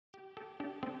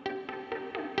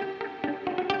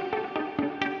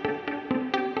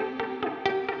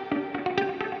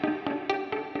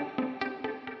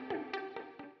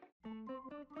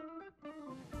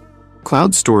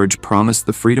Cloud storage promised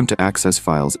the freedom to access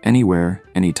files anywhere,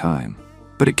 anytime.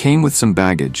 But it came with some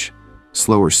baggage: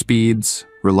 slower speeds,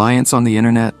 reliance on the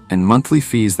internet, and monthly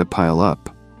fees that pile up.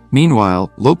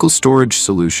 Meanwhile, local storage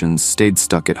solutions stayed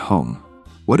stuck at home.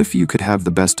 What if you could have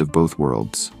the best of both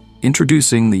worlds?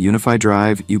 Introducing the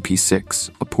UnifyDrive UP6,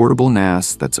 a portable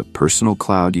NAS that's a personal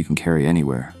cloud you can carry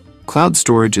anywhere. Cloud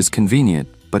storage is convenient,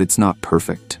 but it's not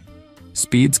perfect.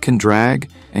 Speeds can drag,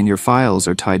 and your files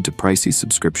are tied to pricey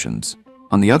subscriptions.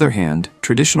 On the other hand,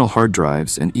 traditional hard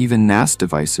drives and even NAS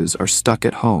devices are stuck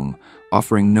at home,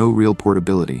 offering no real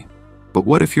portability. But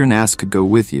what if your NAS could go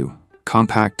with you?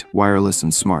 Compact, wireless,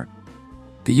 and smart.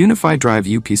 The UnifyDrive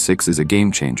UP6 is a game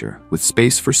changer. With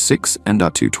space for 6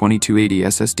 M.2 2280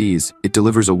 SSDs, it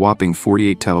delivers a whopping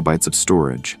 48 terabytes of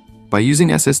storage. By using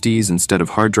SSDs instead of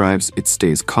hard drives, it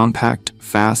stays compact,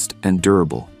 fast, and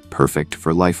durable, perfect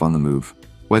for life on the move.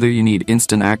 Whether you need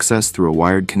instant access through a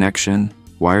wired connection,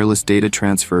 wireless data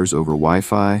transfers over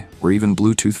Wi-Fi, or even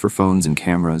Bluetooth for phones and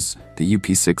cameras, the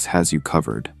UP6 has you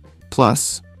covered.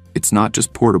 Plus, it's not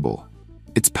just portable,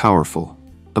 it's powerful.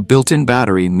 A built-in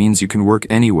battery means you can work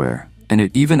anywhere, and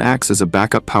it even acts as a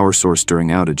backup power source during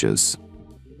outages.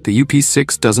 The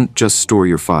UP6 doesn't just store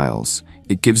your files,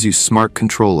 it gives you smart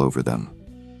control over them.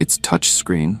 Its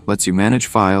touchscreen lets you manage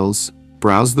files,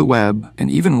 browse the web, and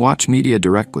even watch media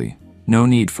directly. No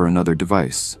need for another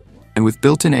device. And with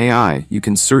built-in AI, you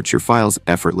can search your files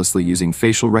effortlessly using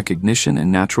facial recognition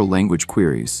and natural language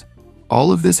queries.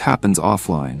 All of this happens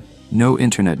offline. No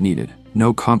internet needed.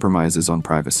 No compromises on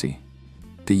privacy.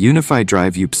 The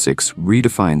UnifyDrive UP6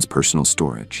 redefines personal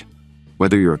storage.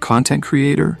 Whether you're a content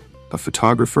creator, a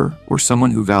photographer, or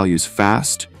someone who values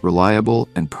fast, reliable,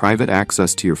 and private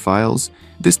access to your files,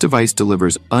 this device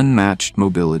delivers unmatched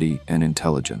mobility and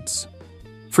intelligence.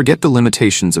 Forget the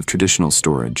limitations of traditional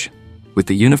storage. With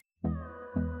the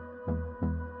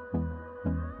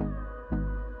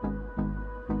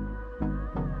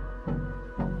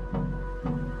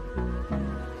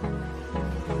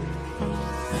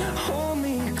Hold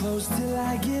me close till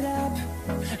I get up.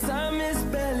 Time is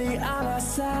barely on our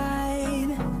side.